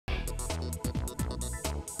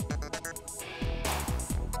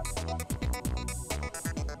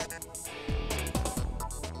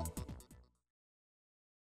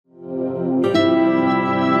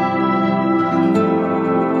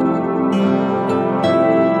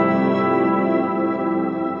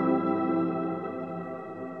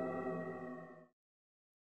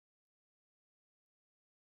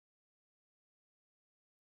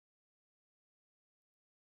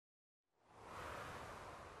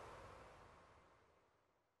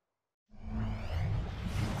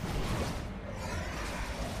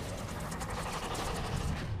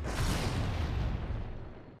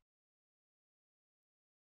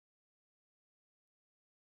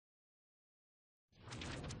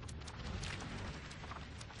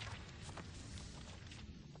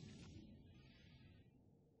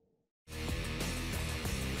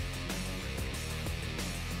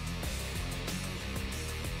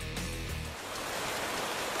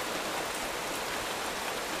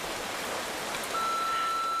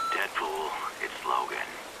Deadpool, it's Logan.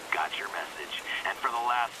 Got your message. And for the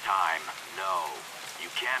last time, no.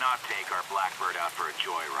 You cannot take our Blackbird out for a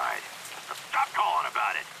joyride. Stop calling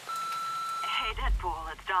about it! Hey,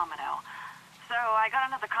 Deadpool, it's Domino. So, I got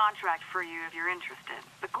another contract for you if you're interested.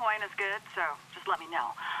 The coin is good, so just let me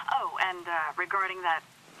know. Oh, and regarding that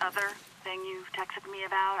other thing you texted me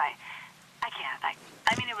about, I can't.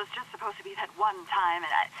 I mean, it was just supposed to be that one time,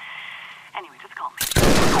 and anyway, just call me.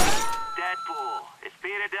 Deadpool, it's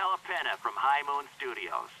Peter Della Penna from High Moon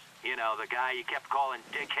Studios. You know, the guy you kept calling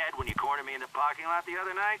Dickhead when you cornered me in the parking lot the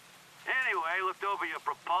other night? Anyway, looked over your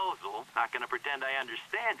proposal. Not gonna pretend I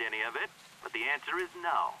understand any of it, but the answer is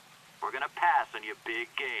no. We're gonna pass on your big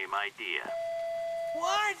game idea.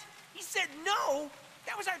 What? He said no?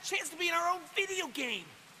 That was our chance to be in our own video game.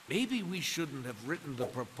 Maybe we shouldn't have written the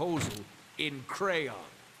proposal in crayon.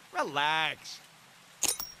 Relax.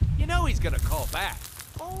 You know he's gonna call back.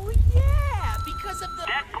 Oh, yeah, because of the...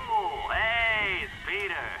 Deadpool! Hey, it's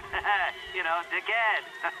Peter. You know, Dickhead.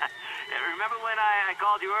 Remember when I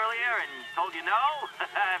called you earlier and told you no?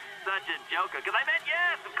 I'm such a joker, because I meant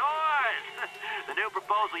yes, of course! The new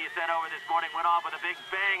proposal you sent over this morning went off with a big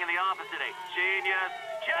bang in the office today. Genius.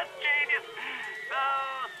 Just genius. So,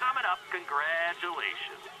 sum it up,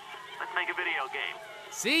 congratulations. Let's make a video game.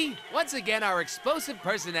 See? Once again, our explosive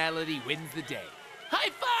personality wins the day.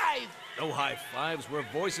 High five! No high fives, we're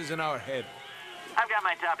voices in our head. I've got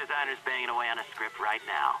my top designers banging away on a script right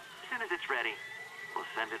now. As soon as it's ready, we'll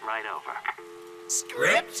send it right over.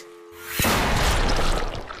 Script?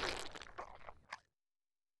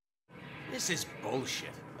 This is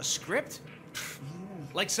bullshit. A script?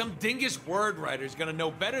 Like some dingus word writer's gonna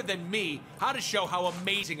know better than me how to show how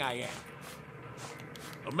amazing I am.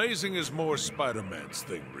 Amazing is more Spider-Man's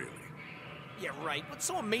thing, really. Yeah, right. What's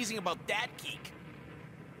so amazing about that geek?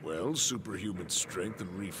 Well, superhuman strength and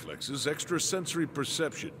reflexes, extrasensory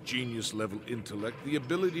perception, genius-level intellect, the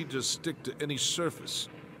ability to stick to any surface.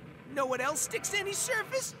 Know what else sticks to any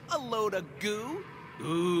surface? A load of goo.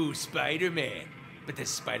 Ooh, Spider-Man. But does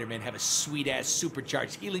Spider-Man have a sweet-ass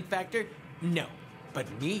supercharged healing factor? No. But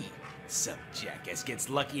me? Some jackass gets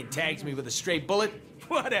lucky and tags me with a stray bullet?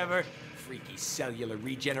 Whatever. Freaky cellular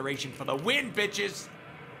regeneration for the win, bitches!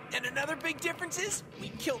 And another big difference is, we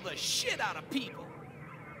kill the shit out of people.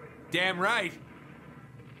 Damn right.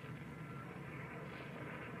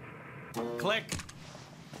 Click.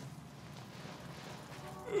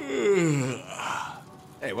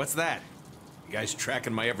 Hey, what's that? You guys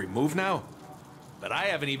tracking my every move now? But I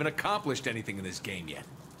haven't even accomplished anything in this game yet.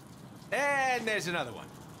 And there's another one.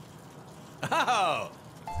 Oh,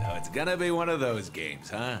 so it's gonna be one of those games,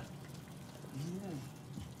 huh?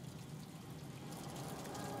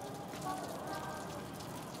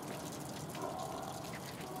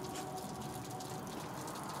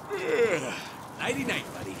 Nighty-night,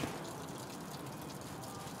 buddy.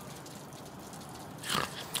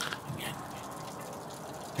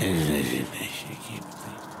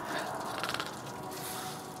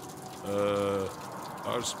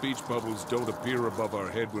 Our speech bubbles don't appear above our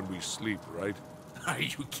head when we sleep, right? Are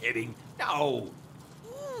you kidding? No.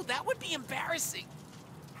 Ooh, that would be embarrassing.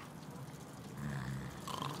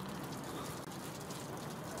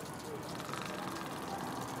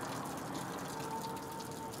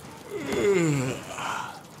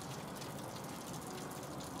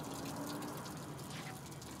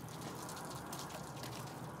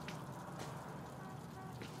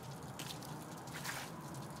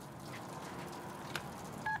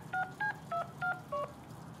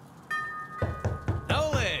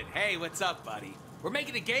 Hey, what's up, buddy? We're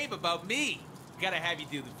making a game about me. Gotta have you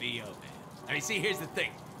do the VO, man. I mean, see, here's the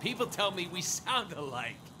thing. People tell me we sound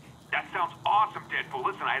alike. That sounds awesome, Deadpool.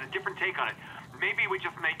 Listen, I had a different take on it. Maybe we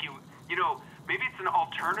just make you, maybe it's an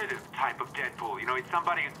alternative type of Deadpool. You know, it's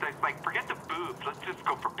somebody that's like, forget the boobs. Let's just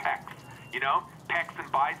go for pecs. You know? Pecs and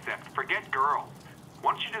biceps. Forget girls.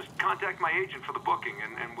 Why don't you just contact my agent for the booking,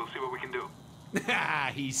 and we'll see what we can do.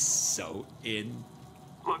 He's so in.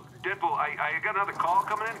 Look, Deadpool, I got another call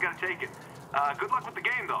coming in. Gotta take it. Good luck with the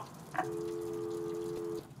game, though.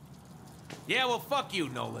 Yeah, well, fuck you,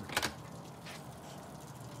 Nolan.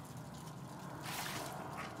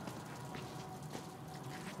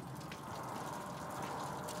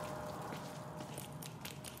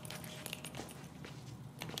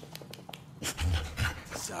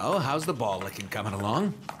 So, how's the ball licking coming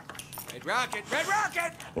along? Red Rocket! Red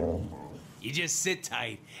Rocket! You just sit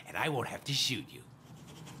tight, and I won't have to shoot you.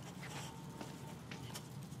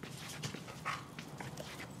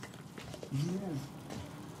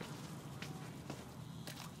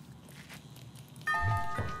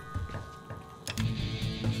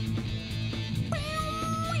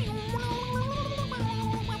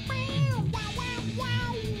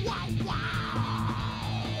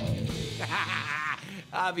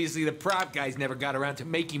 Obviously, the prop guys never got around to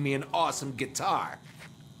making me an awesome guitar.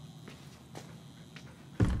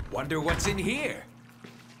 Wonder what's in here?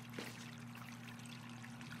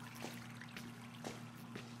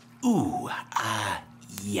 Ooh,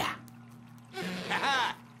 yeah.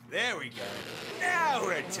 Haha, there we go. Now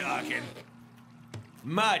we're talking.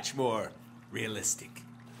 Much more realistic.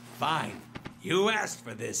 Fine, you asked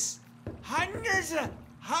for this. Hundreds of...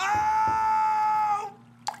 Oh!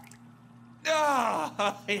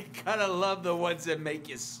 Oh, you gotta love the ones that make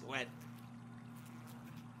you sweat.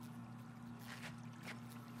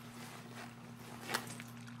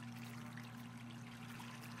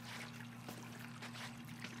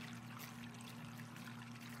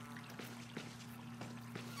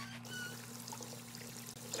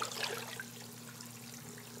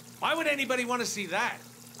 Why would anybody want to see that?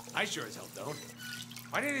 I sure as hell don't.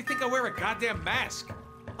 Why do they think I wear a goddamn mask?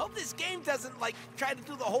 Hope this game doesn't, like, try to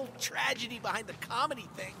do the whole tragedy behind the comedy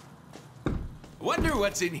thing. Wonder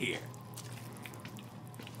what's in here.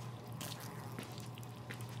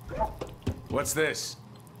 What's this?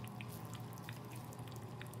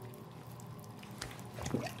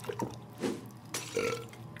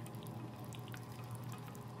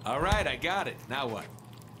 All right, I got it. Now what?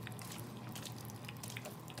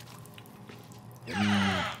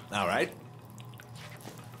 All right.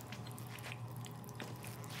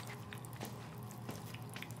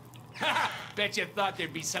 Ha! Bet you thought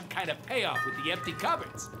there'd be some kind of payoff with the empty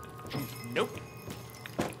cupboards. Nope.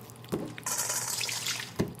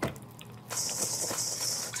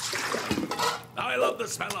 I love the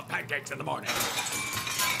smell of pancakes in the morning.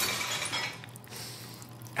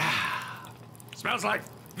 Ah, smells like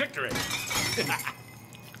victory.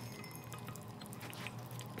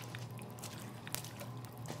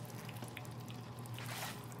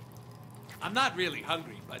 I'm not really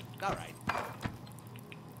hungry, but all right.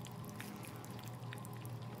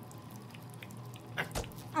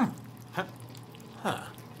 Huh.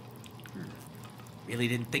 Really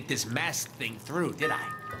didn't think this mask thing through, did I?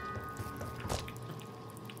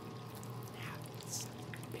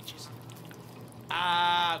 Bitches.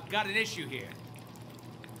 Got an issue here.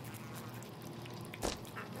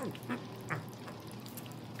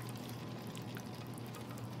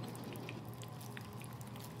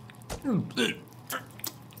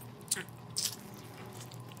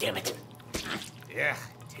 Damn it. Yeah,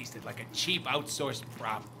 tasted like a cheap outsourced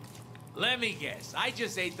prop. Let me guess, I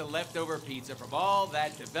just ate the leftover pizza from all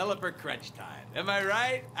that developer crunch time. Am I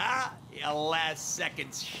right? Ah, you last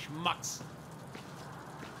second schmucks.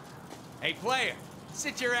 Hey, player,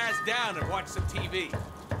 sit your ass down and watch some TV.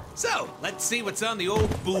 So, let's see what's on the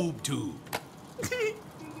old boob tube.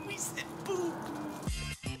 We said boob.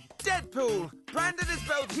 Deadpool, branded as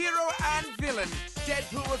both hero and villain.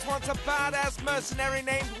 Deadpool was once a badass mercenary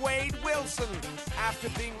named Wade Wilson. After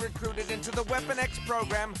being recruited into the Weapon X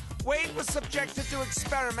program, Wade was subjected to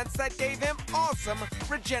experiments that gave him awesome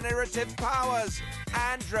regenerative powers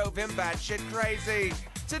and drove him batshit crazy.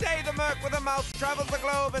 Today, the merc with a mouth travels the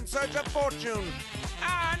globe in search of fortune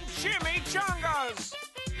and chimichangas.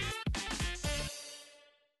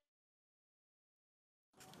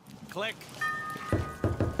 Click.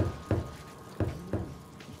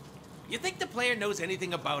 You think the player knows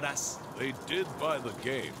anything about us? They did buy the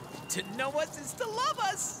game. To know us is to love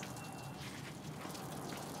us.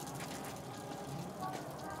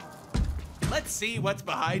 Let's see what's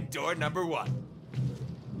behind door number 1.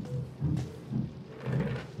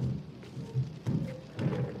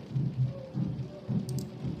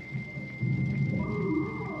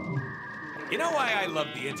 You know why I love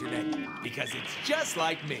the internet? Because it's just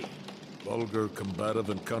like me. Vulgar, combative,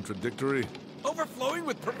 and contradictory. Overflowing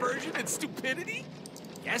with perversion and stupidity?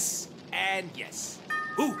 Yes, and yes.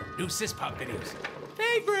 Ooh, new sis-pop videos.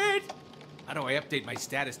 Favorite! How do I update my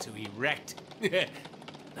status to erect?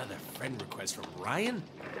 Another friend request from Ryan?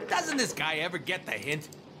 Doesn't this guy ever get the hint?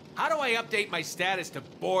 How do I update my status to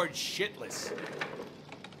bored shitless?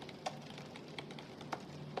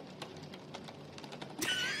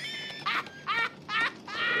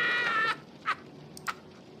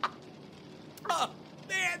 Oh,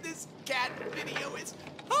 man, this cat video is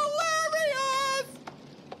hilarious!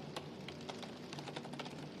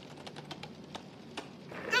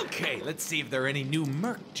 Okay, let's see if there are any new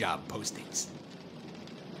merc job postings.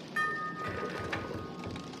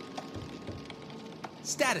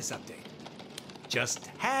 Status update. Just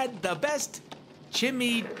had the best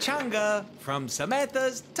chimichanga from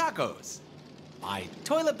Samantha's Tacos. My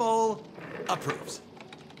toilet bowl approves.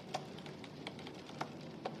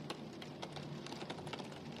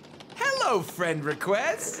 Hello, friend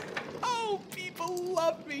requests. Oh, people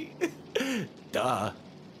love me. Duh.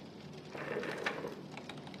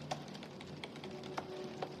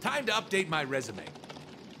 time to update my resume.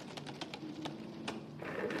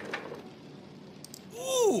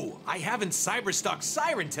 Ooh, I haven't cyberstalked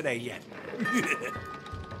Siren today yet.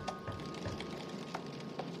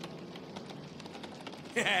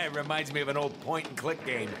 It reminds me of an old point-and-click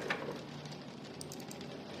game.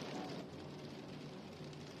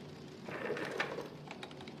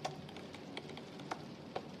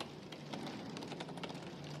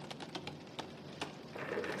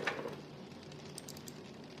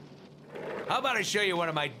 How about I show you one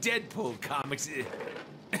of my Deadpool comics?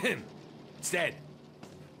 Instead.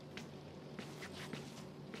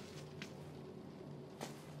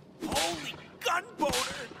 Holy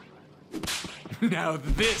gunboater! Now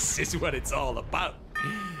this is what it's all about.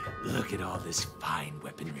 Look at all this fine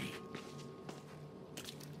weaponry.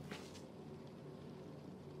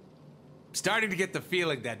 Starting to get the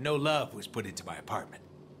feeling that no love was put into my apartment.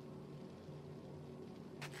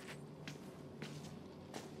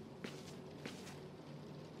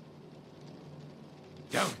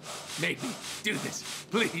 Don't make me do this,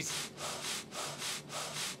 please.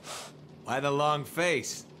 Why the long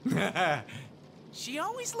face? She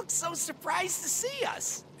always looks so surprised to see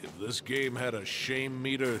us. If this game had a shame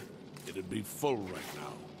meter, it'd be full right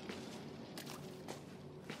now.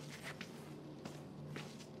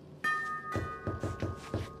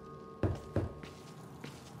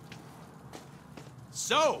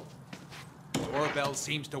 So, doorbell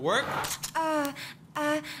seems to work.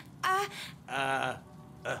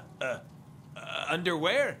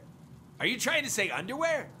 Underwear? Are you trying to say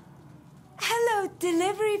underwear? Hello,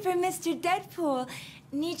 delivery for Mr. Deadpool.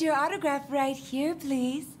 Need your autograph right here,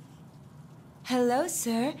 please. Hello,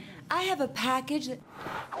 sir. I have a package that...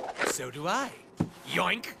 So do I.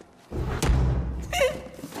 Yoink.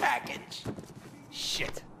 Package.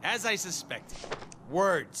 Shit, as I suspected.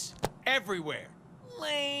 Words. Everywhere.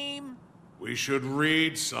 Lame. We should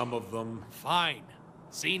read some of them. Fine.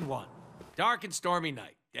 Scene 1. Dark and stormy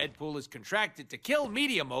night. Deadpool is contracted to kill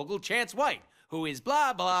media mogul Chance White, who is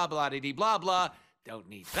blah, blah, blah-dee-dee, blah, blah. Don't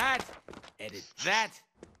need that. Edit that.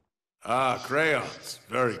 Ah, crayons.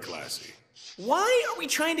 Very classy. Why are we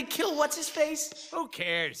trying to kill what's-his-face? Who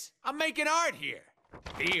cares? I'm making art here.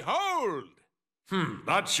 Behold!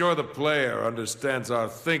 Not sure the player understands our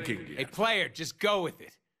thinking Hey, yet. player, just go with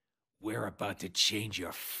it. We're about to change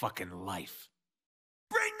your fucking life.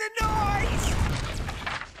 Bring the noise!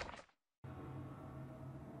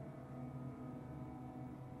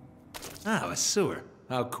 Oh, a sewer.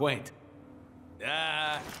 How quaint.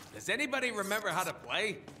 Does anybody remember how to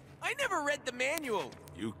play? I never read the manual.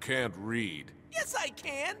 You can't read. Yes, I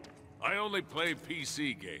can. I only play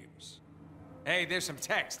PC games. Hey, there's some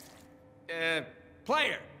text.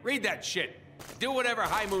 Player, read that shit. Do whatever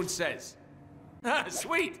High Moon says. Ah,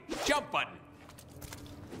 sweet. Jump button.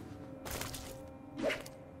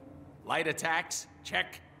 Light attacks,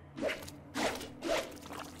 check.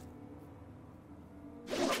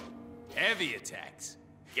 Heavy attacks,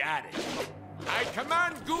 got it. I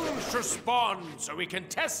command goons to spawn so we can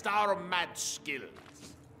test our mad skills.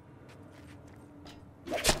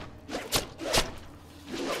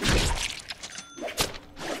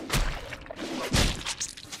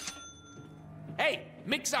 Hey,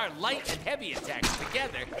 mix our light and heavy attacks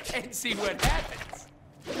together and see what happens.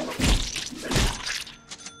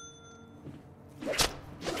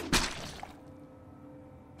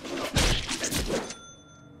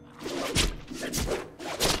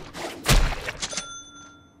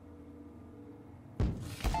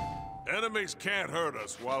 Enemies can't hurt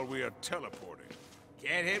us while we are teleporting.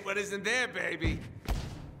 Can't hit what isn't there, baby.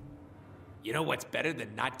 You know what's better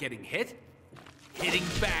than not getting hit? Hitting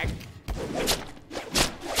back.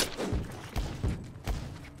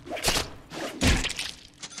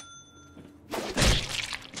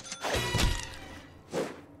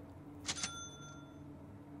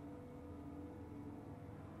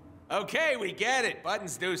 Okay, we get it.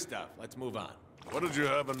 Buttons do stuff. Let's move on. What did you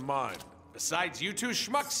have in mind? Besides you two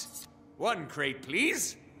schmucks, one crate,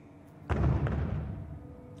 please.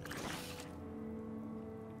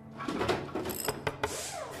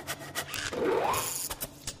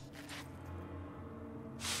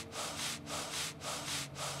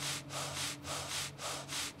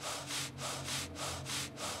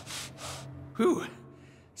 Whew.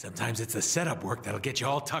 Sometimes it's the setup work that'll get you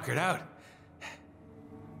all tuckered out.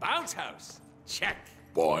 Bounce house. Check.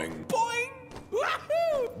 Boing. Boing!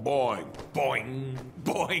 Wahoo! Boing. Boing!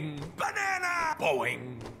 Boing! Banana!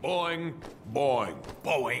 Boing! Boing. Boing.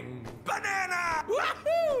 Boing! Banana!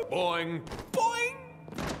 Wahoo! Boing. Boing!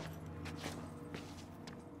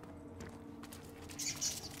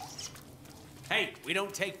 Hey, we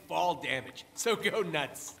don't take fall damage, so go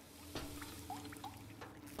nuts.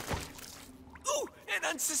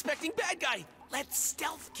 unsuspecting bad guy. Let's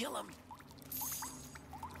stealth kill him.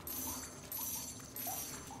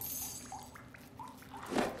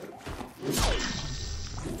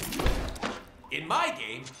 In my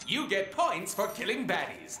game, you get points for killing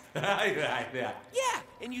baddies. Yeah,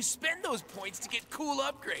 and you spend those points to get cool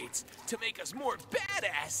upgrades to make us more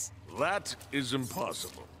badass. That is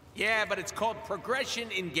impossible. Yeah, but it's called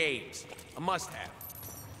progression in games. A must-have.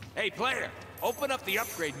 Hey, player, open up the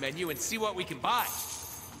upgrade menu and see what we can buy.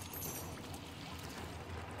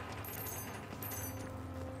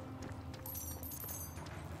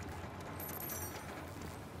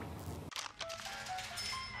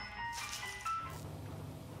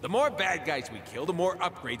 The more bad guys we kill, the more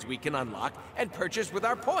upgrades we can unlock and purchase with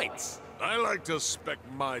our points. I like to spec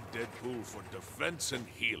my Deadpool for defense and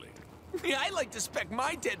healing. Yeah, I like to spec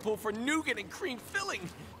my Deadpool for nougat and cream filling,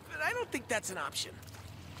 but I don't think that's an option.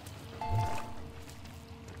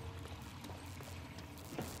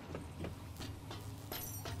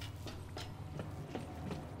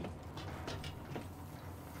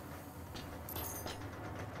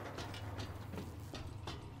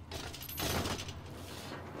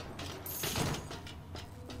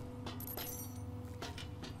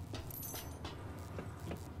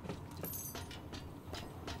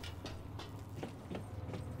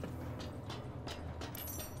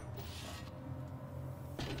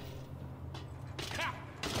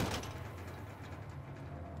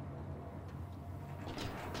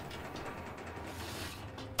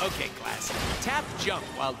 Okay, class. Tap jump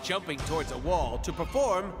while jumping towards a wall to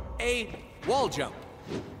perform a wall jump.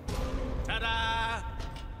 Ta-da!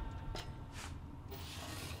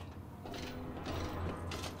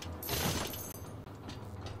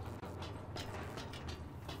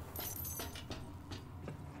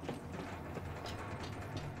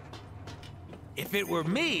 If it were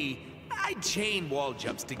me, I'd chain wall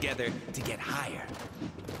jumps together to get higher.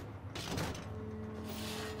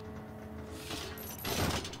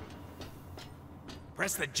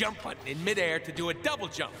 Press the jump button in midair to do a double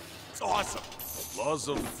jump. It's awesome. Laws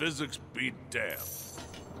of physics be damned.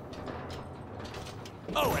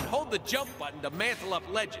 Oh, and hold the jump button to mantle up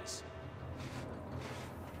ledges.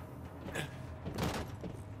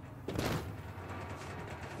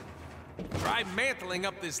 Try mantling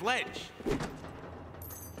up this ledge.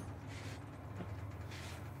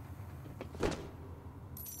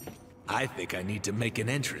 I think I need to make an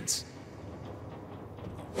entrance.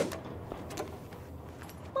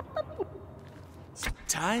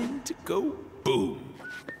 Time to go boom.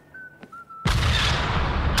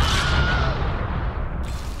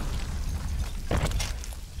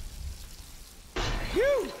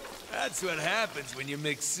 Phew! That's what happens when you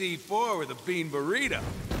mix C4 with a bean burrito.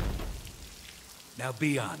 Now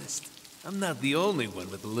be honest. I'm not the only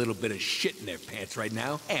one with a little bit of shit in their pants right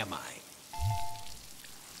now, am I?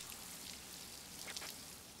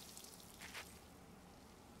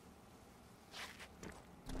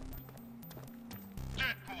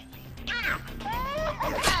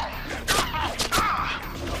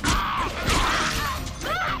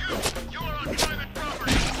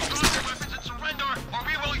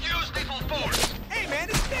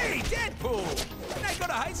 Deadpool! Can I go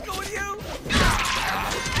to high school with you?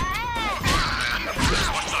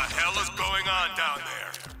 What the hell is going on down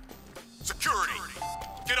there? Security!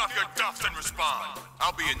 Get off your duffs and respond.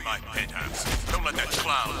 I'll be in my penthouse. Don't let that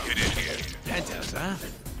clown get in here. Penthouse, huh?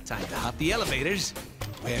 Time to hop the elevators.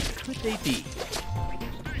 Where could they be?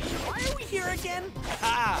 Why are we here again?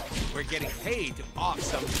 Ah, we're getting paid to off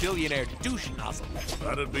some billionaire douche nozzle.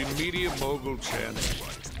 That'd be media mogul Chance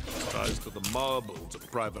White. Ties to the mob, owns a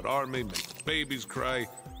private army, makes babies cry.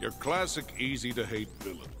 Your classic easy-to-hate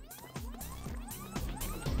villain.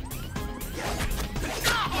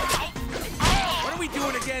 What are we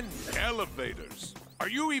doing again? Elevators. Are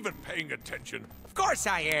you even paying attention? Of course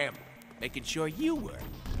I am. Making sure you were.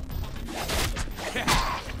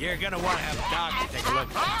 You're gonna want to have a doctor take a look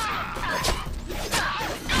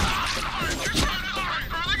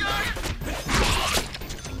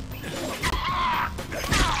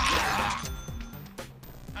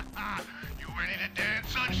You ready to dance,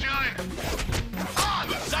 sunshine?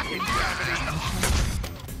 Suck it, gravity!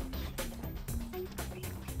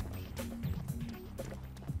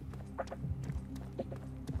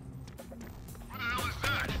 What the hell is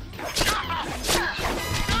that?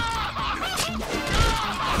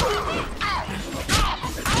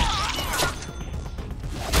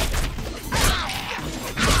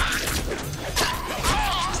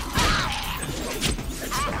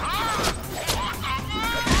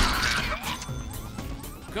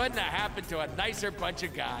 Couldn't have happened to a nicer bunch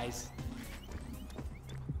of guys.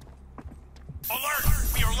 Alert!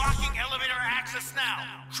 We are locking elevator access. access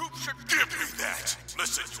now. Troops should give me that.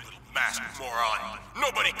 Listen, you little masked moron.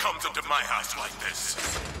 Nobody comes into my house like this.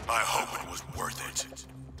 I hope it was worth it.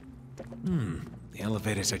 The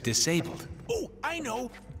elevators are disabled. Oh, I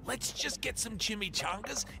know! Let's just get some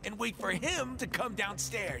chimichangas and wait for him to come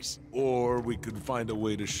downstairs. Or we could find a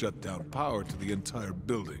way to shut down power to the entire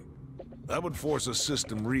building. That would force a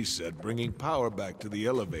system reset, bringing power back to the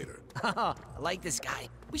elevator. I like this guy.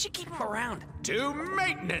 We should keep him around. To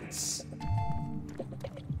maintenance!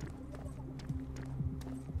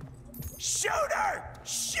 Shooter!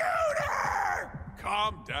 Shooter!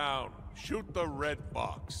 Calm down. Shoot the red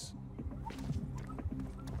box.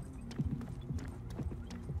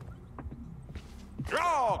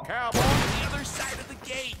 Draw, cowboy! The other side of the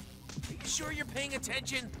gate. Are you sure you're paying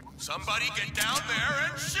attention? Somebody get down there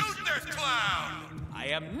and shoot this clown! I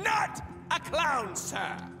am not a clown,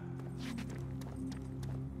 sir!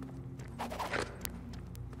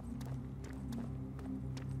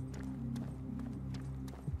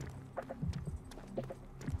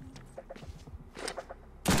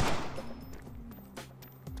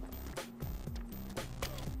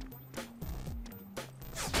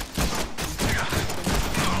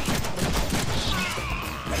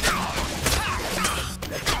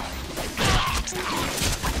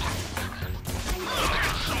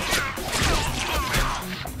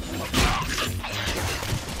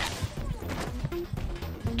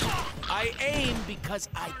 I aim because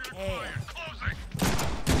I care.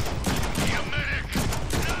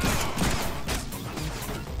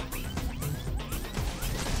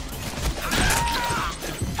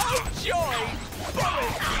 Oh, joy!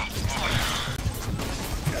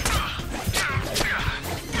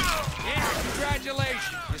 Yeah,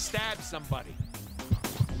 congratulations. You stabbed somebody.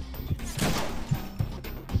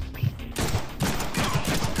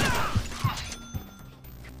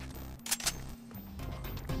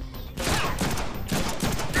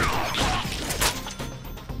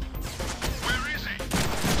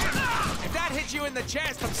 You in the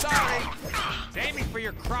chest, I'm sorry. It's aiming for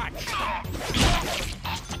your crotch.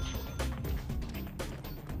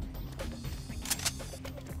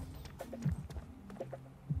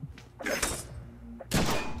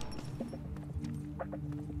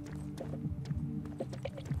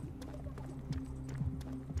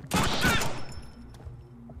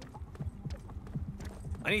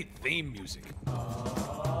 I need theme music.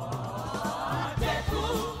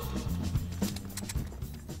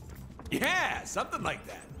 Yeah, something like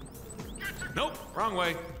that. Nope, wrong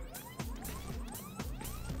way.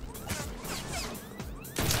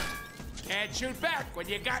 Can't shoot back when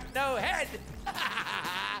you got no head.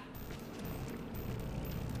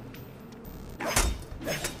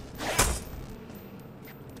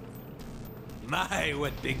 My,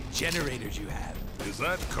 what big generators you have. Is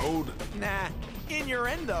that code? Nah,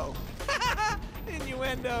 innuendo.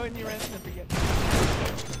 Innuendo, forget.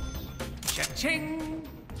 Cha-ching!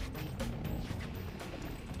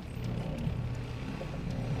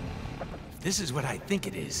 This is what I think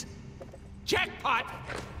it is. Jackpot!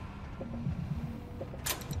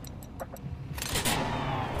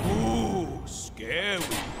 Ooh, scary.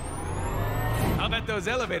 I'll bet those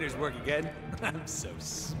elevators work again. I'm so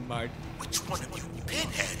smart. Which one of you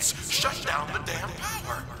pinheads shut down the damn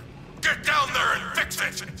power? Get down there and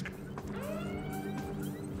fix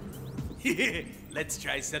it! Let's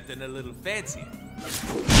try something a little fancier.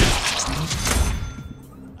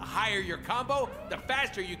 The higher your combo, the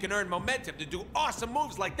faster you can earn momentum to do awesome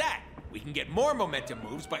moves like that. We can get more momentum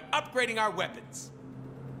moves by upgrading our weapons.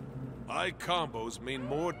 High combos mean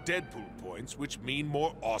more Deadpool points, which mean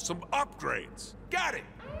more awesome upgrades. Got it!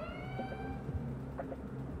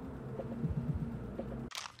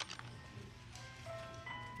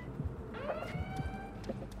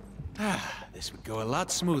 This would go a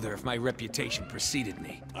lot smoother if my reputation preceded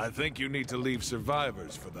me. I think you need to leave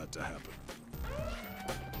survivors for that to happen.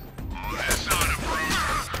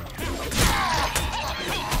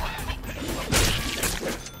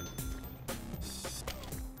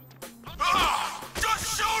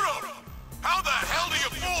 Just shoot him! How the hell do you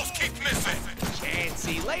fools keep missing?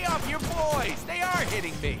 Chansey, lay off your boys! They are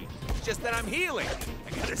hitting me! It's just that I'm healing.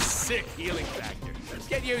 I got a sick healing factor. Just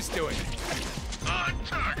get used to it. On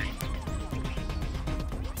target!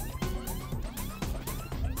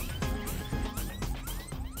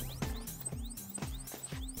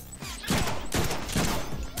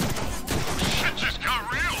 Shit just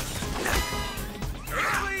got real!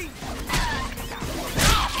 Really?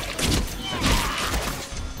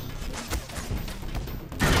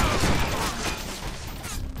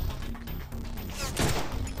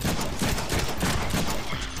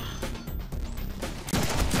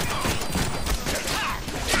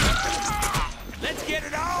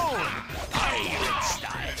 Pirate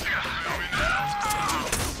style.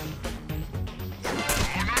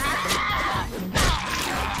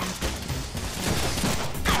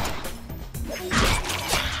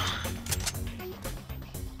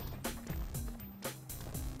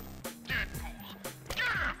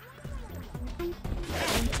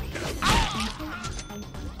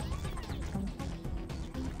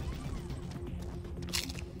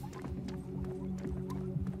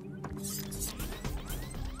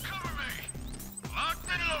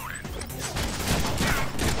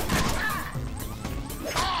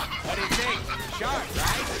 What do you think? Sharp,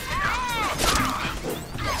 right?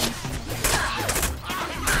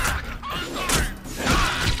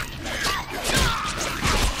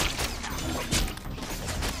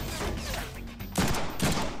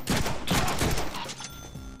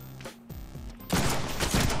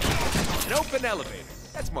 An open elevator.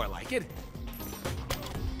 That's more like it.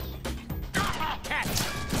 Catch!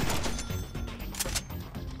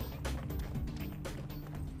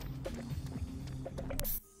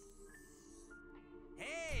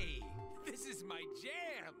 Hey, this is my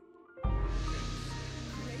jam.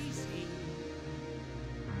 Crazy.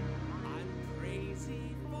 I'm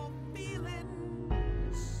crazy for feeling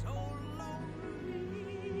so lonely.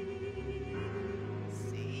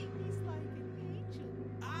 See, he's like an angel.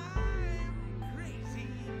 I'm crazy.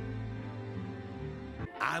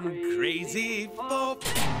 I'm crazy for...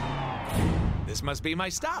 This must be my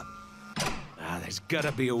stop. There's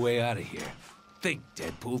gotta be a way out of here. Think,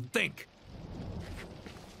 Deadpool, think.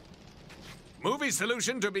 Movie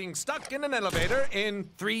solution to being stuck in an elevator in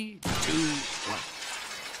 3, 2, 1.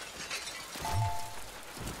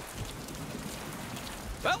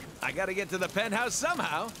 Well, I gotta get to the penthouse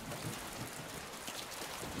somehow.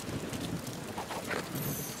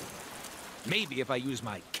 Maybe if I use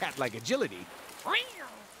my cat-like agility.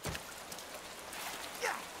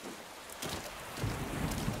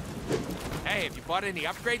 Hey, have you bought any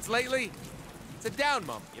upgrades lately? It's a down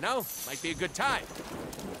moment, you know? Might be a good time.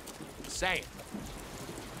 Say it.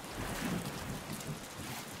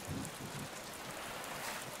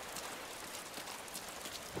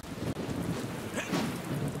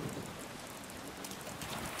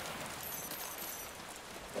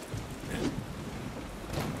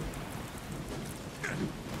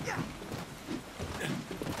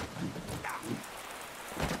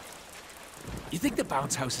 You think the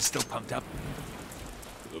bounce house is still pumped up?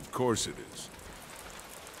 Of course it is.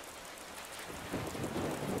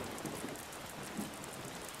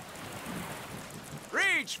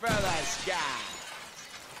 Reach for the sky!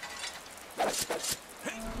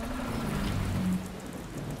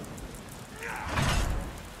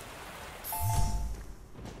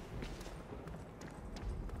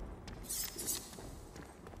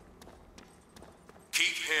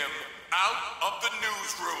 Keep him out of the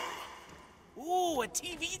newsroom. Ooh, a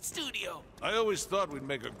TV studio. I always thought we'd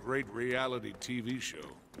make a great reality TV show.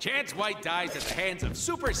 Chance White dies at the hands of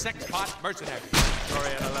super sex pot mercenaries. Story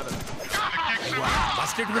at 11. Wow,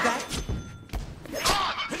 mustard with that?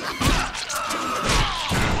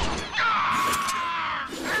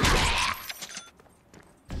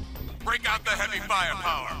 Break out the heavy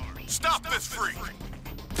firepower. Stop this freak.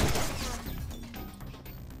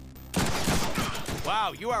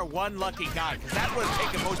 Wow, you are one lucky guy, because that would have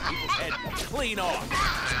taken most people's head clean off.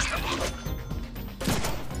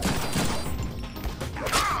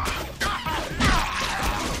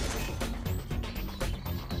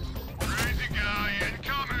 Crazy guy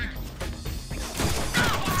incoming.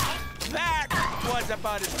 That was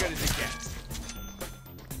about as good as it gets.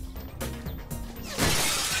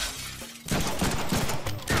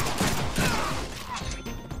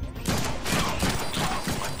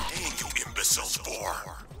 For.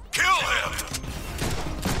 Kill him!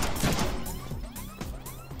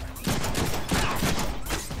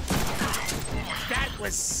 That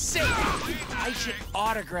was sick. I should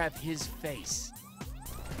autograph his face.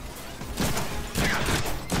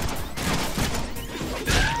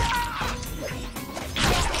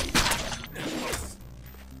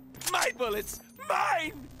 My bullets!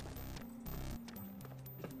 Mine!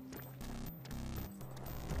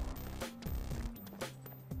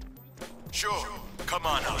 Sure, come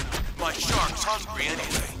on up. My shark's hungry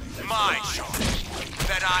anyway. My shark.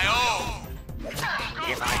 That I own.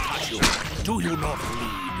 If I touch you, do you not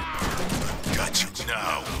bleed? Got you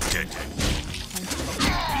now, Deadpool.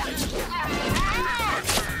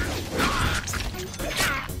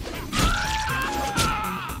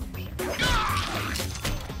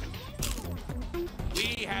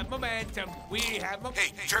 We have momentum. We have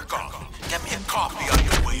momentum. Hey, jerk off. Get me a coffee on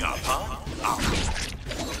your way up, huh?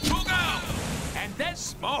 Booga! And then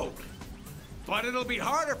smoke. But it'll be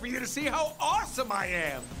harder for you to see how awesome I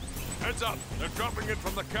am. Heads up, they're dropping in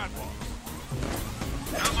from the catwalk.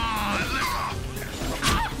 Come on, lift off!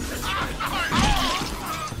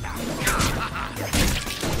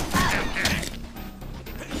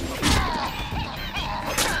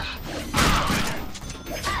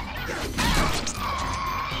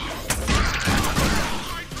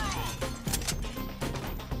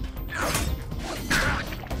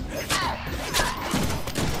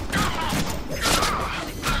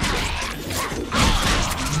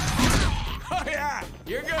 Oh yeah,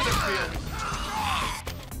 you're gonna feel it.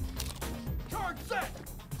 Charge set!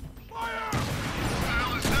 Fire! What the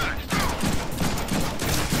hell is that?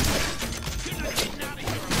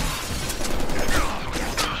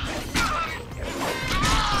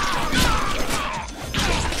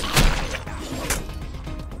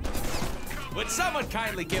 Would someone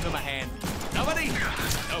kindly give him a hand? Nobody?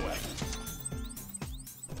 Oh well.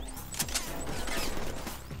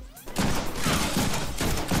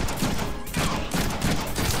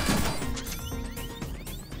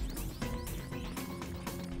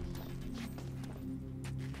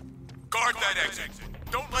 Guard that exit.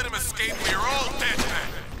 Don't let him escape. We're all dead men.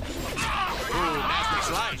 Ooh, nasty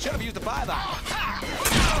slide. Should have used the 5-eye.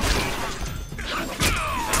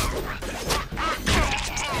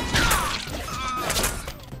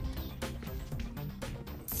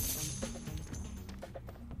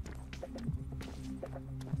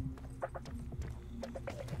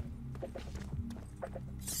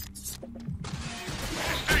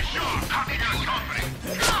 Stay sharp. Copy your company.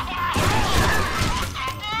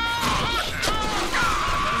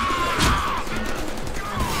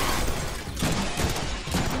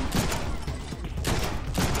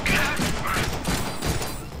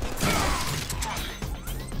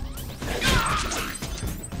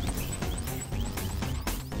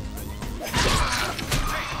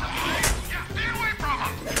 Stay away from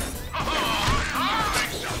him. I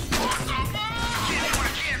think so. What the fuck? I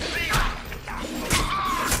can't see him.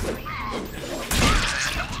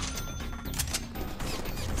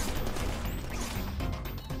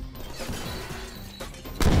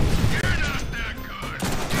 You're not that good.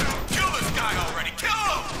 Kill this guy already. Kill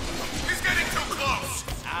him. He's getting too close.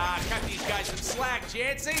 Ah, cut these guys some slack,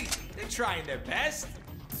 Jancy. They're trying their best.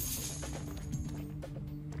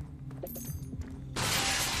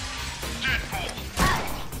 Deadpool.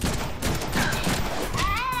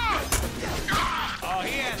 Oh,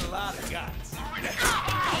 he had a lot of guts.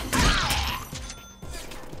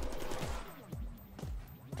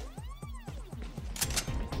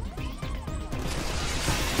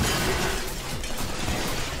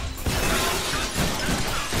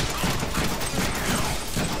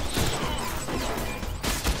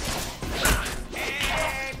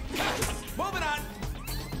 And moving on.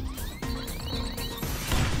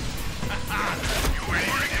 You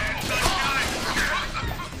ain't again, sunshine.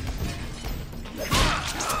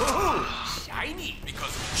 Ooh, shiny.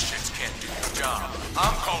 Because shits can't do your job,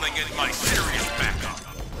 I'm calling in my serious backup.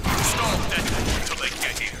 Stall Deadpool until they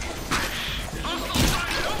get here.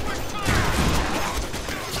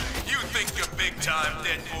 You think you're big time,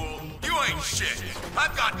 Deadpool? You ain't shit.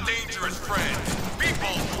 I've got dangerous friends. People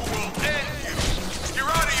who will end you. You're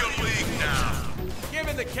out of your league now.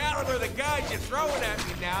 Given the caliber of the guys you're throwing at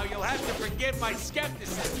me now, you'll have to forgive my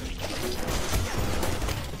skepticism.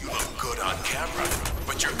 You look good on camera,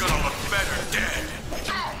 but you're gonna look better dead.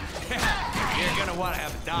 You're gonna want to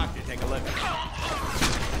have a doctor take a look at you.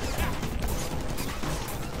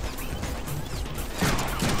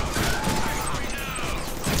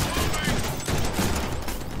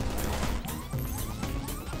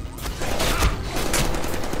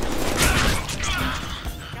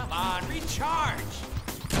 Come on, recharge.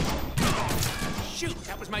 Shoot,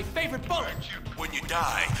 that was my favorite bullet. When you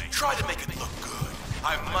die, try to make it look good.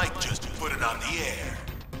 I might just put it on the air.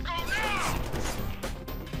 Go now!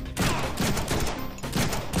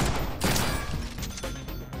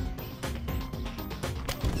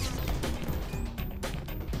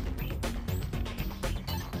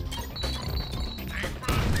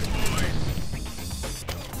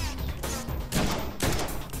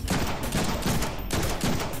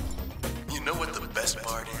 You know what the best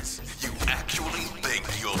part is? You actually think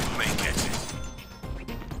you'll make it.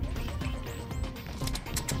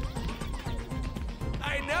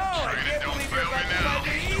 I know, I can't believe you're about to fight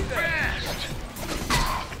me either.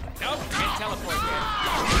 Nope, can't teleport yet.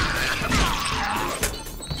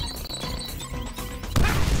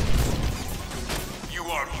 You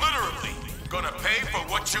are literally gonna pay for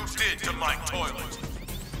what you did to my toilet.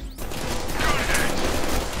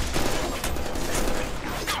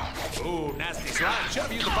 Ooh, nasty slide. Should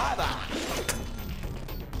have used the 5-eye.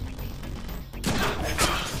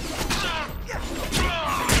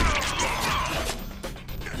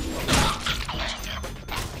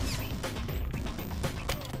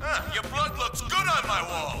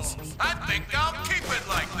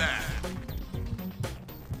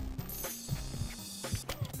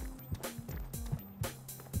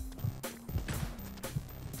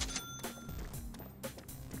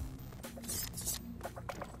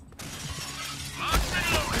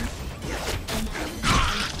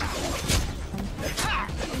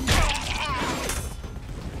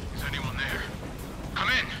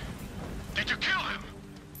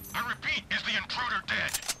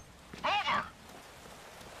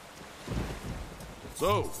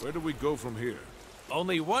 So, where do we go from here?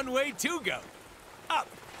 Only one way to go. Up.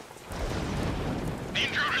 The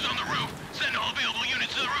intruder's on the roof. Send all available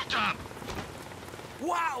units to the rooftop.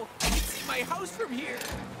 Wow, I can see my house from here.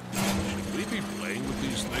 Should we be playing with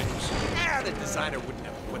these things? Ah, the designer wouldn't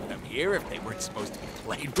have put them here if they weren't supposed to be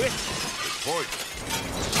played with. Good point.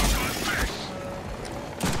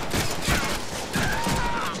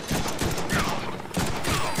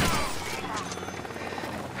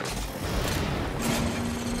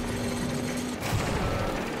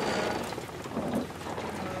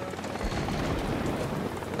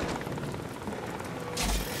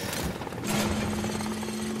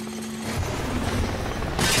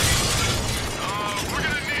 We're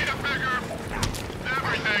gonna need a bigger...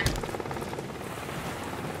 everything.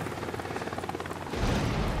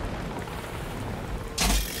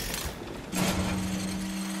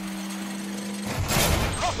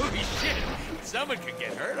 Holy shit! Someone could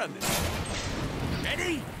get hurt on this.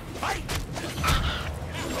 Ready? Fight!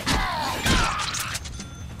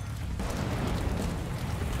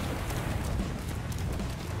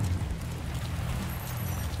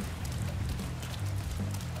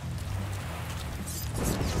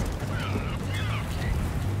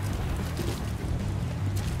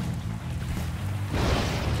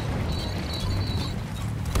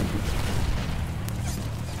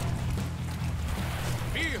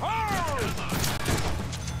 Behold!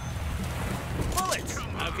 Bullets!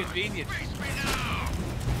 How convenient. What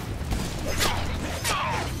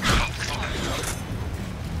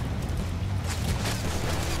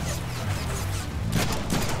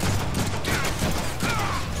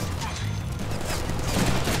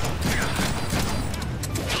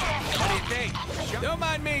do you think? Don't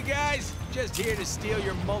mind me, guys. Just here to steal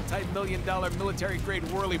your multi-million-dollar military-grade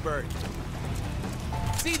whirlybird.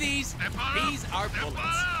 See these? These are bullets.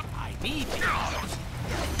 I need these.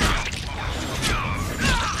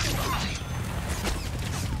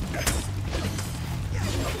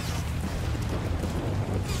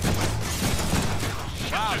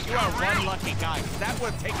 Wow, you are one lucky guy. That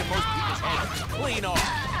would have taken most people's heads clean off.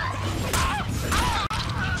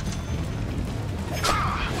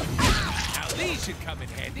 Now these should come in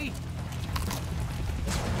handy.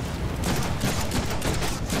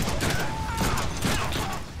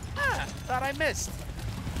 Thought I missed.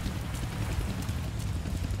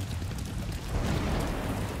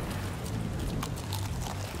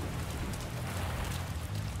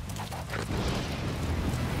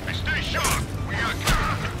 Hey, stay sharp. We got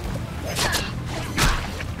cover.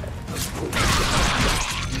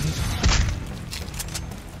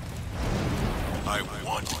 I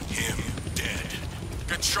want him dead.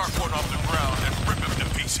 Get Shark One off the ground and rip him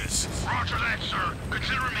to pieces. Roger that, sir.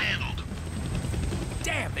 Consider him handled.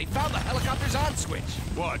 Damn, they found the helicopter's on switch.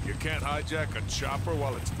 What, you can't hijack a chopper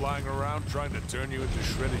while it's flying around trying to turn you into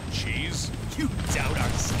shredded cheese? You doubt our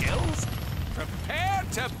skills? Prepare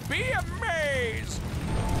to be amazed!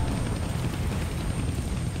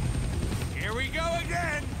 Here we go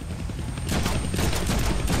again!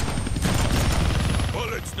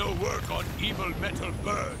 Bullets no work on evil metal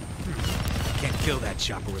bird. Can't kill that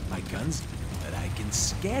chopper with my guns, but I can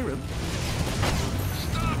scare him.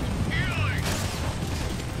 Stop healing!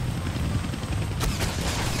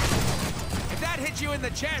 If that hit you in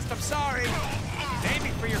the chest, I'm sorry.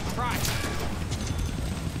 Aiming for your crotch.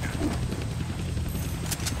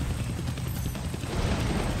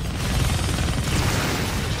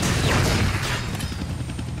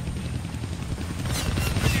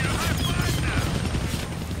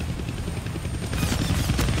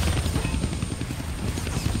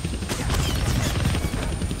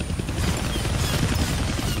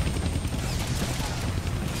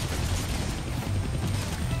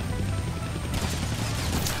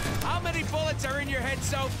 How many bullets are in your head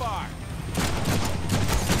so far?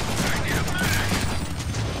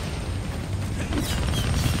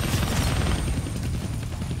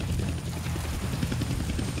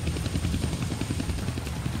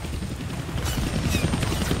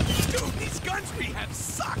 Dude, these guns we have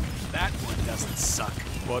suck. That one doesn't suck.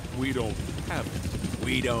 But we don't have it.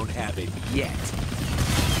 We don't have it yet.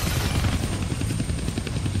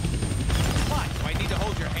 What? Do I need to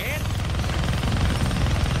hold your hand?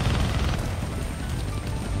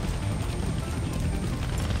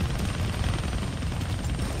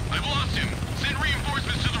 I've lost him. Send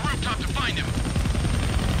reinforcements to the rooftop to find him.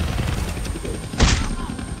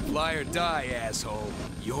 Fly or die, asshole.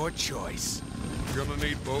 Your choice. You're gonna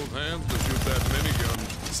need both hands to shoot that minigun.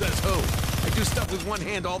 Says who? I do stuff with one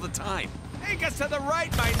hand all the time. Take us to the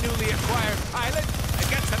right, my newly acquired pilot. I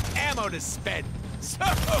got some ammo to spend. So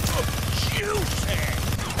juicy!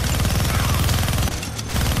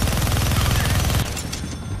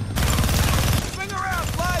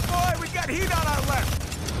 heat on our left!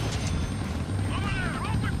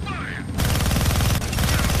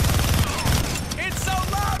 It's so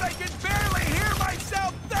loud I can barely hear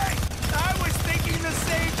myself think! I was thinking the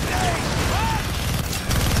same thing! What?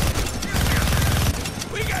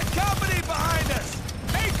 We got company behind us!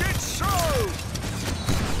 Make it so!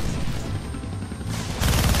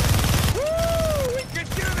 Woo! We could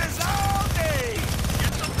do this all day!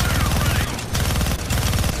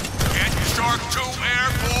 Get Shark 2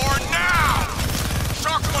 airborne now!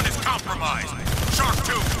 Shark 1 is compromised. Shark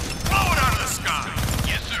 2, blow it out of the sky!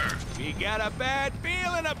 Yes, sir. We got a bad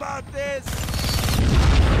feeling about this!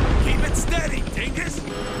 Keep it steady, Dingus!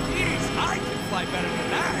 Jeez, I can fly better than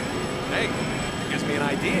that! Hey, gives me an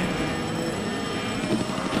idea.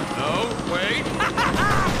 No, wait.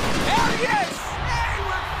 Hell yes! Hey,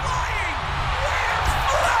 we're flying!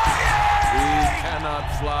 We're We flying! cannot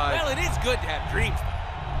fly. Well, it is good to have dreams.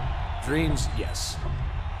 Dreams, yes.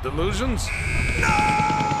 Delusions?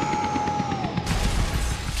 Yeah!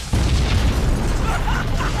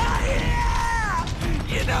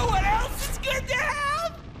 You know what else is good to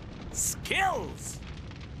have? Skills!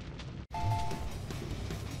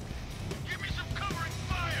 Give me some covering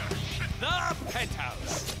fire! The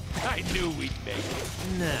penthouse! I knew we'd make it.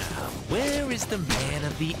 Now, where is the man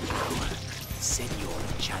of the hour? Senor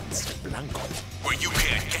Chance Blanco. Where you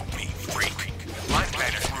can't get me, freak. My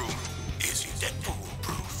panic room is Deadpool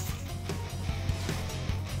proof.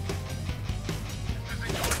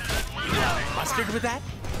 Mustard with that?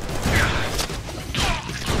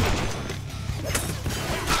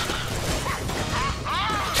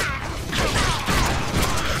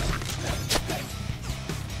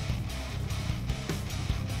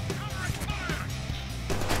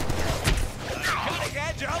 Cutting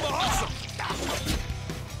edge, I'm awesome!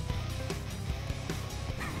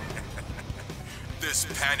 This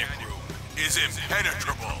panic room is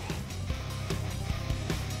impenetrable.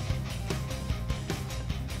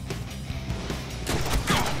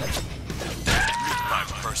 Meet my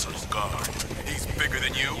personal guard. He's bigger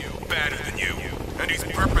than you, badder than you, and he's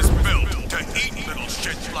purpose-built to eat little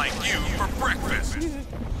shits like you for breakfast.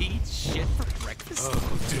 Eat shit for breakfast?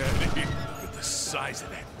 Oh, Daddy, look at the size of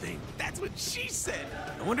that thing. That's what she said.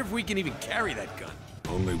 I wonder if we can even carry that gun.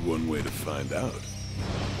 Only one way to find out.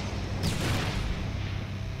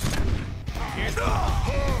 Here's the...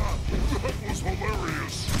 That was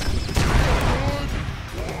hilarious.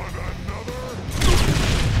 Want another?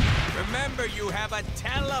 Remember, you have a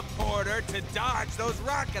teleporter to dodge those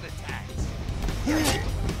rocket attacks.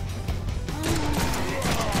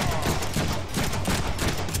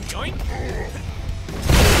 Yoink!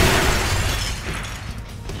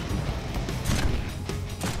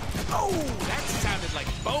 Oh, that sounded like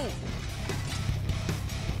bone.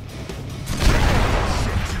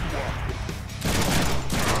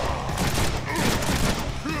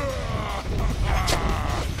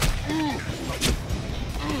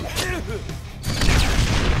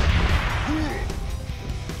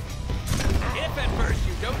 If at first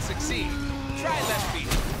you don't succeed, try left beat.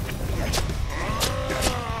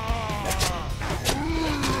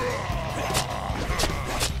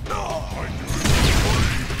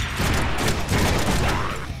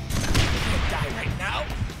 Can't die right now.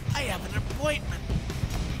 I have an appointment.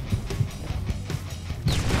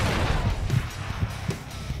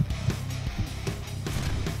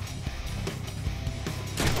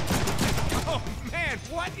 Oh man,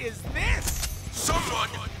 what is this? Someone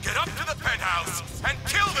get up to the penthouse and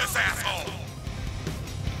kill this asshole!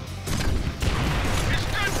 It's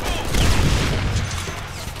Deadpool!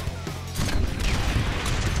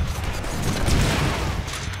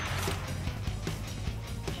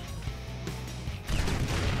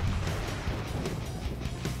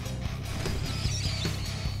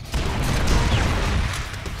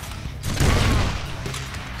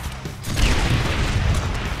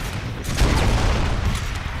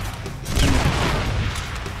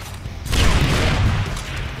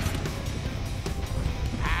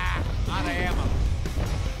 Out of ammo.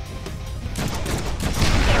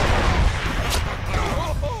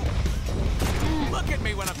 Look at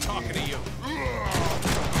me when I'm talking to you.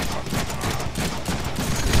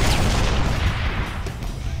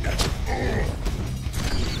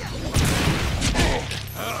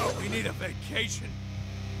 Oh, we need a vacation.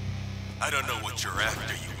 I don't know what you're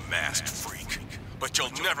after, you masked freak, but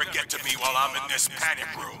you'll never get to me while I'm in this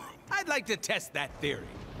panic room. I'd like to test that theory.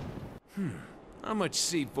 How much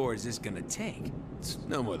C4 is this gonna take? It's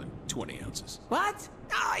no more than 20 ounces. What?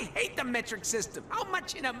 Oh, I hate the metric system. How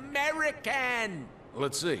much in American?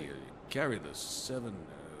 Let's see. Carry the 7...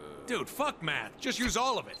 Dude, fuck math. Just use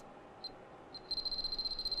all of it.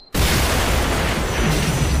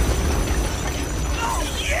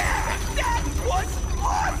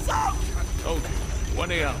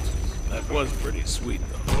 20 ounces. That was pretty sweet,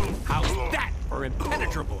 though. How's that for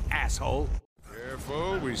impenetrable, asshole?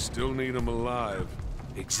 Careful, we still need him alive.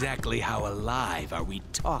 Exactly how alive are we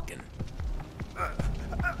talking?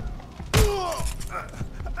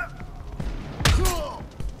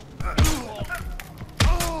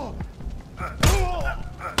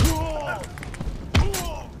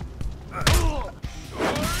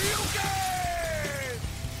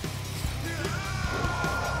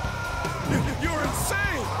 You're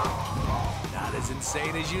insane! Not as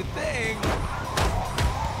insane as you think.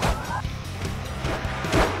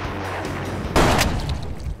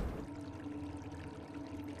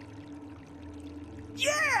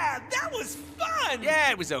 Yeah, that was fun!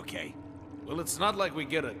 Yeah, it was okay. Well, it's not like we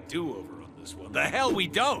get a do-over on this one. The hell we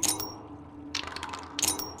don't!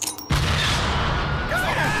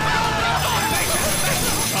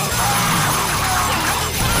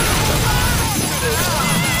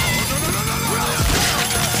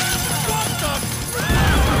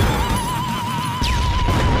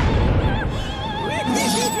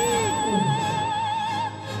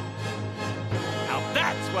 Now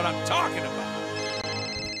that's what I'm talking about!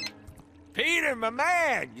 Peter, my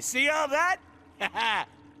man, you see all that?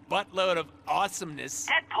 Buttload of awesomeness.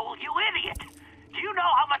 Deadpool, you idiot! Do you know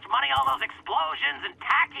how much money all those explosions and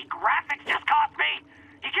tacky graphics just cost me?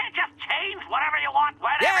 You can't just change whatever you want,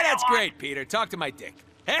 whenever Yeah, you that's want. great, Peter. Talk to my dick.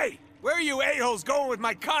 Hey, where are you a-holes going with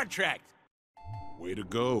my contract? Way to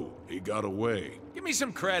go. He got away. Give me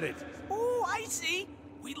some credit. Oh, I see.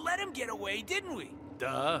 We let him get away, didn't we?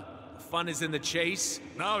 Duh. The fun is in the chase.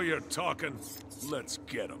 Now you're talking. Let's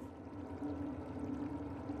get him.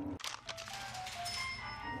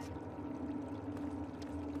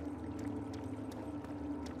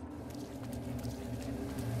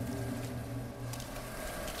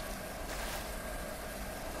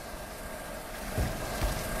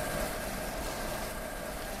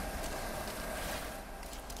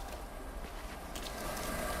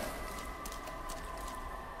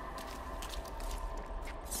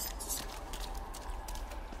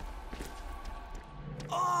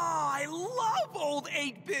 Oh, I love old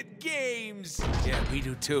 8-bit games. Yeah, we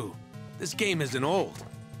do too. This game isn't old.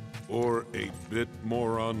 Or a bit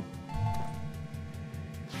moron.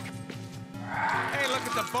 Hey, look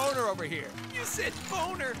at the boner over here. You said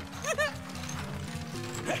boner.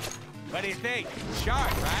 What do you think?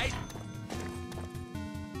 Sharp, right?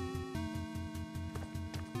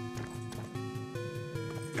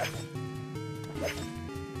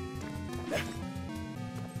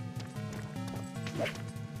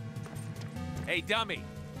 Hey, dummy.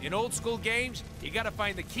 In old school games, you gotta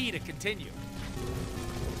find the key to continue.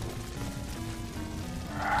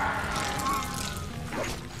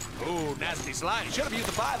 Ooh, nasty slime. Should have used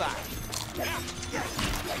the bye-bye.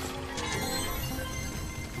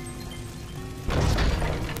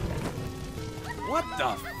 What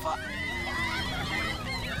the fuck?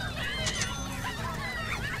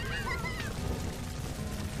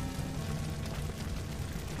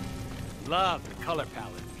 Love the color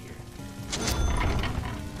palette here.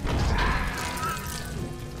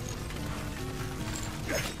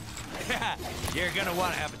 You're gonna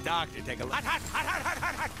want to have a doctor take a look. Hot.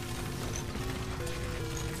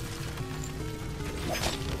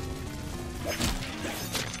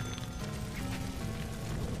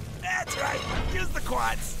 That's right. Use the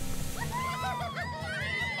quads.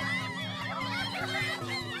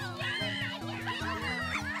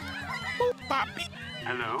 Boop, boppy.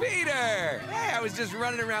 Hello? Peter! Hey, I was just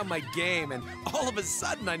running around my game, and all of a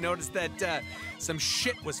sudden I noticed that some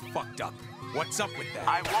shit was fucked up. What's up with that?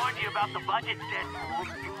 I warned you about the budget, Deadpool.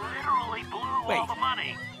 You literally blew all the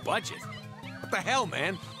money. Budget? What the hell,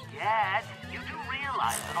 man? Yes, you do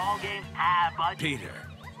realize that all games have budgets. Peter,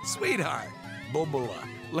 sweetheart, Boboa,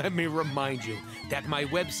 let me remind you that my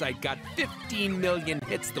website got 15 million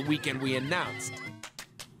hits the weekend we announced.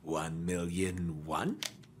 1,000,001?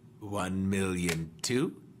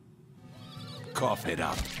 1,000,002? Cough it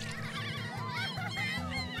up.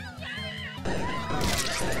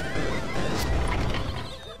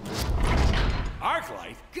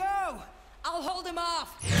 Arclight? Go! I'll hold him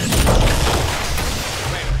off.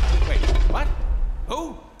 Wait, what?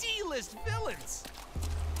 Who? D-list villains.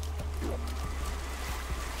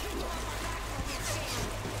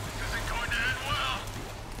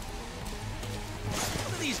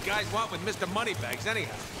 What do these guys want with Mr. Moneybags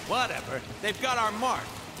anyhow? Whatever. They've got our mark.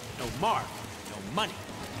 No mark, no money.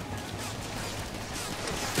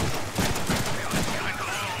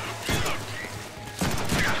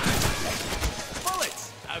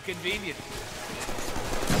 Bullets! How convenient.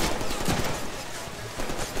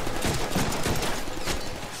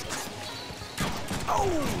 Oh,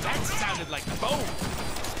 that sounded like bone.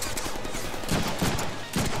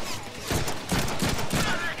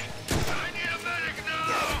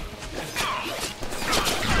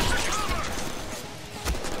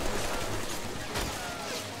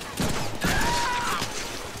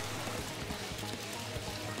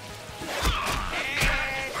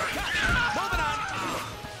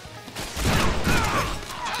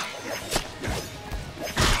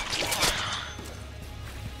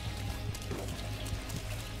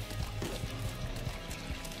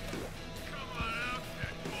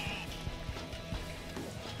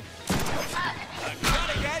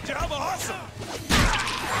 I'm awesome!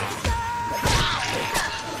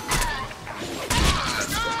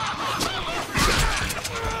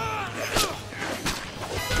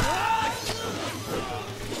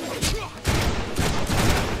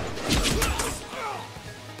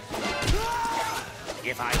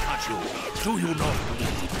 If I touch you, do you not bleed?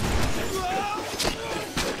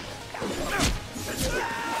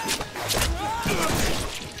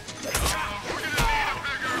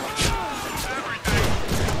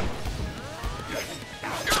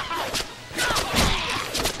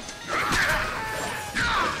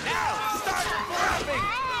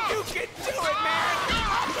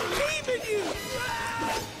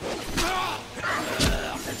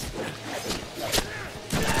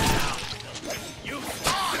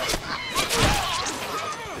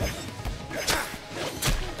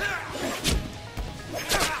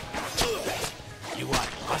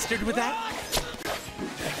 With that?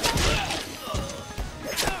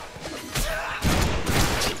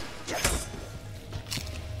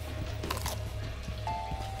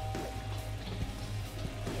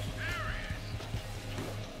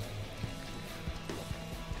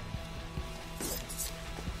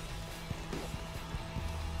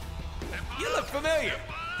 You look familiar.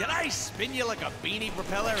 Did I spin you like a beanie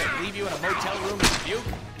propeller and leave you in a motel room in Butte?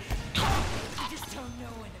 I just don't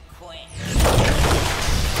know when to quit.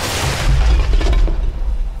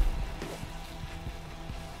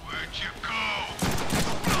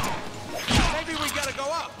 Maybe we gotta go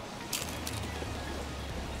up.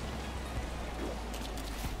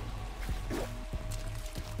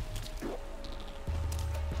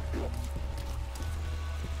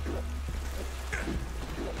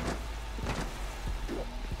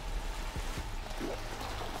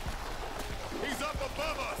 He's up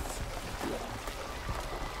above us!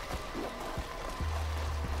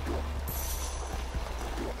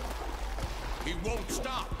 He won't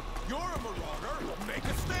stop. You're a marauder. Make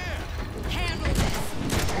a stand. Handle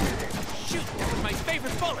this! Shoot, that was my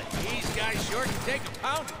favorite bullet. These guys sure can take a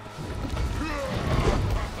pounding.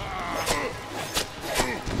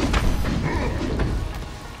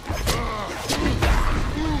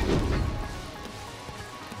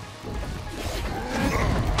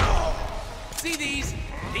 See these?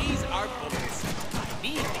 These are bullets. I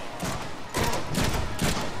need these.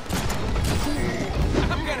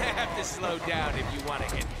 I'm gonna have to slow down if you want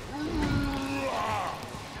to hit me.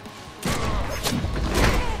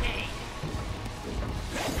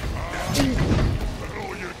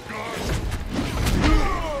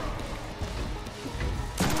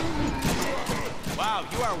 Wow,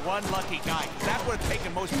 you are one lucky guy. That would have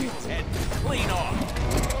taken most people's head clean off.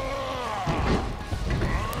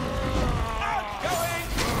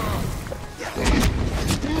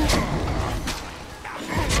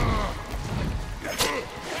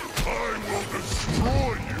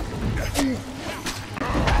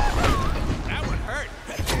 That would hurt.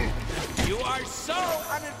 You are so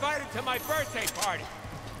uninvited to my birthday party.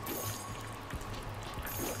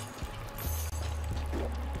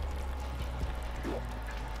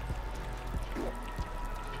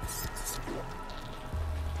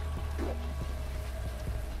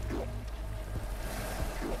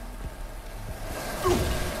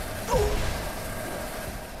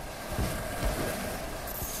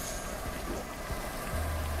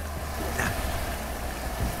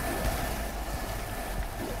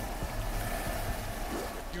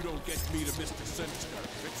 You don't get me to Mr. Sinister.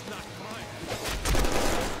 It's not mine.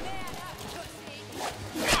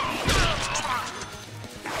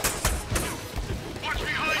 Watch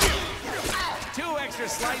behind you! 2 extra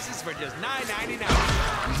slices for just $9.99.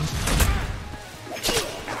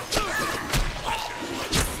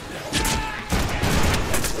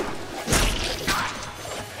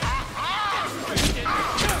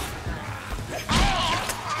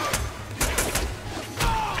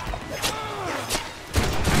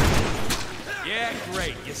 Yeah,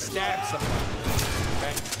 great. You stabbed someone.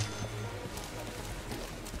 Okay.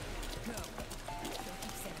 Don't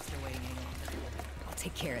keep Sinister waiting any longer. I'll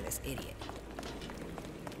take care of this idiot.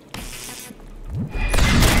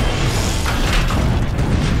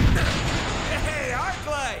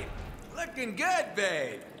 looking good,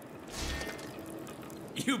 babe.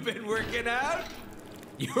 You been working out?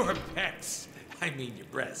 Your pecs. I mean your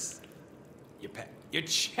breasts. Your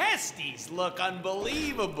chesties look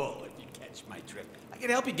unbelievable, if you catch my drift. I can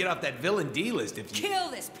help you get off that villain D-list if you... Kill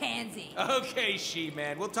this pansy! Okay,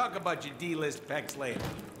 She-Man. We'll talk about your D-list pecs later.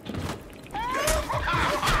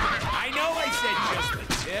 I know I said just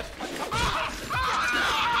the tip.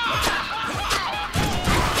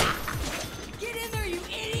 Get in there, you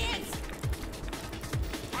idiots!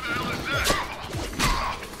 What the hell is this?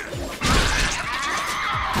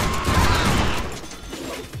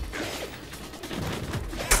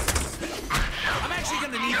 I'm actually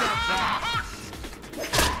gonna need that back.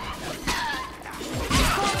 These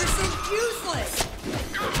cards are so useless!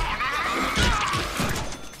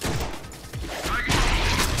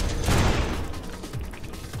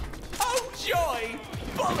 Oh, joy!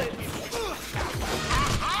 Bullets!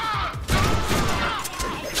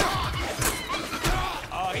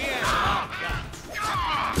 Oh, he has a lot of guts.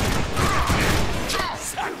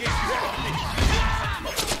 Suck it, Gravity!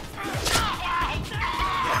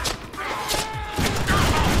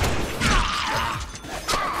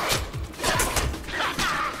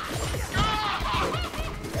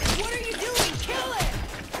 What are you doing? Kill it!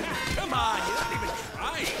 Come on, you're not even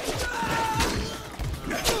trying.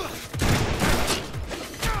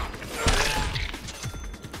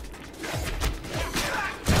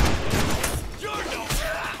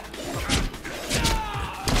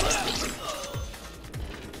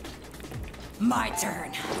 My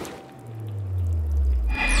turn.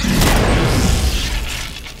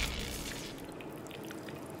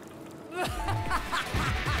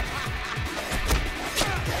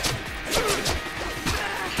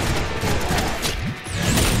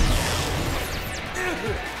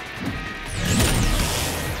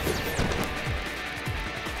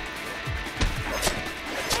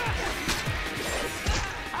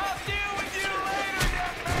 I'll deal with you later,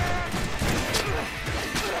 young man!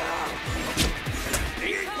 The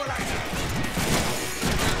Equalizer!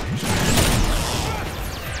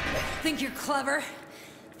 Think you're clever?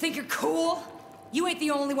 Think you're cool? You ain't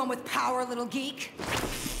the only one with power, little geek.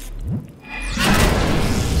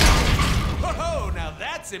 Whoa, now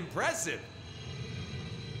that's impressive.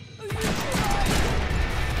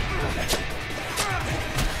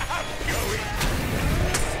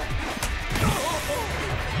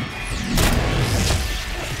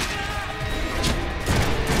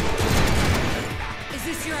 Is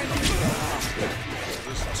this your idea? Does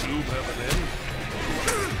this tube have an end?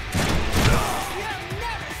 You'll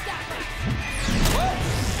never stop us! What?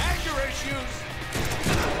 Anger issues!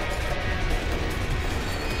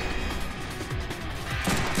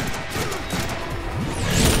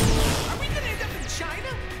 Are we gonna end up in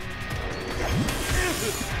China?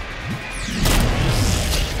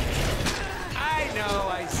 I know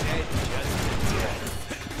I said just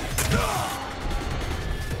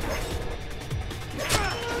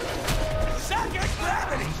suck at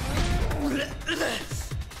gravity!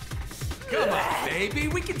 Come on, baby,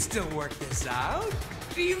 we can still work this out.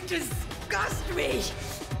 You disgust me!